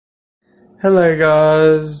Hello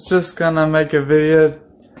guys, just gonna make a video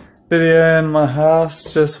in my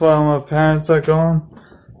house just while my parents are gone.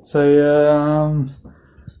 So yeah,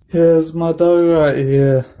 here's my dog right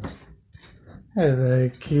here. Hello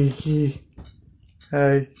Kiki.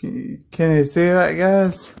 Can you see that,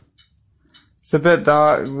 guys? It's a bit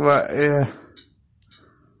dark, but yeah.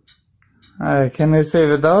 Can you see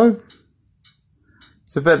the dog?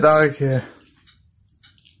 It's a bit dark here.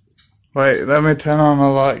 Wait, let me turn on the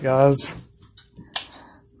light, guys.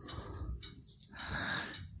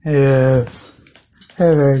 Yes.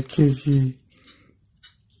 Hello, Kiki.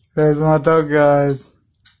 There's my dog, guys.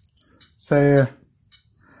 So yeah.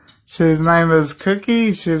 She's name is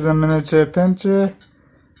Cookie. She's a miniature pinscher.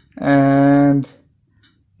 And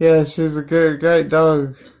yeah, she's a great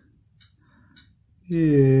dog.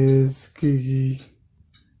 Yes, Kiki.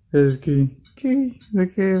 There's Kiki. Kiki, look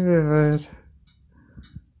at that.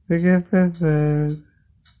 Look at that.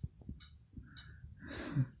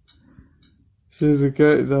 She's a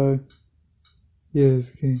great dog. Yes,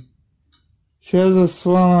 Kiki. She has a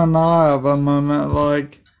swollen eye at the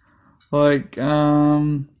moment,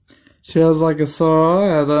 she has like a sore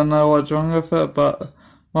eye. I don't know what's wrong with it, but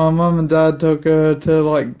my mum and dad took her to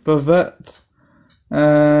like the vet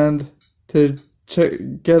and to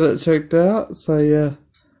get it checked out. So yeah.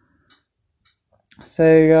 So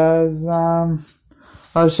you guys,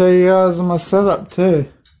 I'll show you guys my setup too.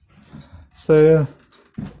 So yeah.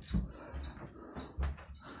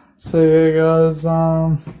 So yeah guys,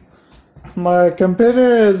 my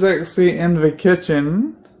computer is actually in the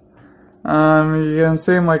kitchen. You can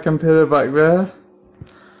see my computer back there.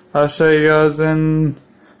 I'll show you guys in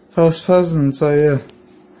first person, so yeah.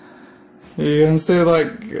 You can see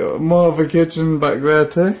like more of a kitchen back there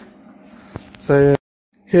too. So yeah.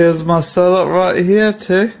 Here's my setup right here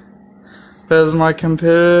too. There's my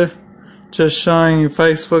computer, just showing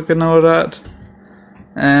Facebook and all that.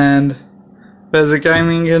 And there's a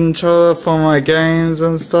gaming controller for my games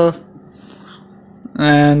and stuff.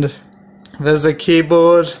 And there's a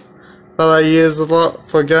keyboard that I use a lot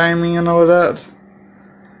for gaming and all that.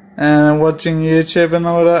 And watching YouTube and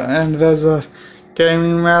all that. And there's a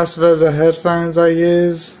gaming mouse, there's a headphones I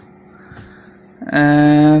use.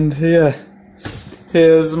 And yeah.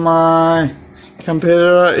 Here's my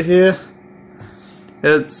computer right here.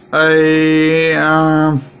 It's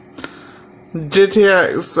a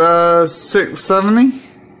GTX 670.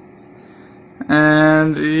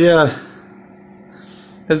 And yeah.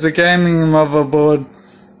 It's a gaming motherboard.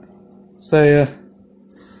 So yeah.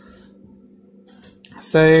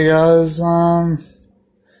 So you guys,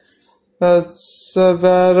 that's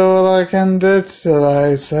about all I can do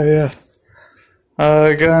today. So yeah.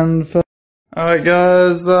 Alright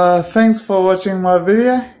guys, thanks for watching my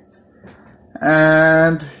video.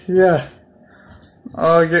 And yeah.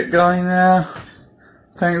 I'll get going now.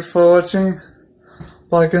 Thanks for watching.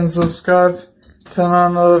 Like and subscribe. Turn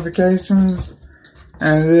on notifications.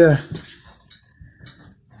 And yeah.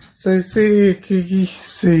 So see you, Kiki.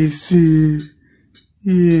 See.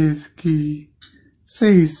 Yes, Kiki.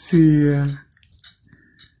 See ya.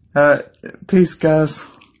 Alright, peace guys.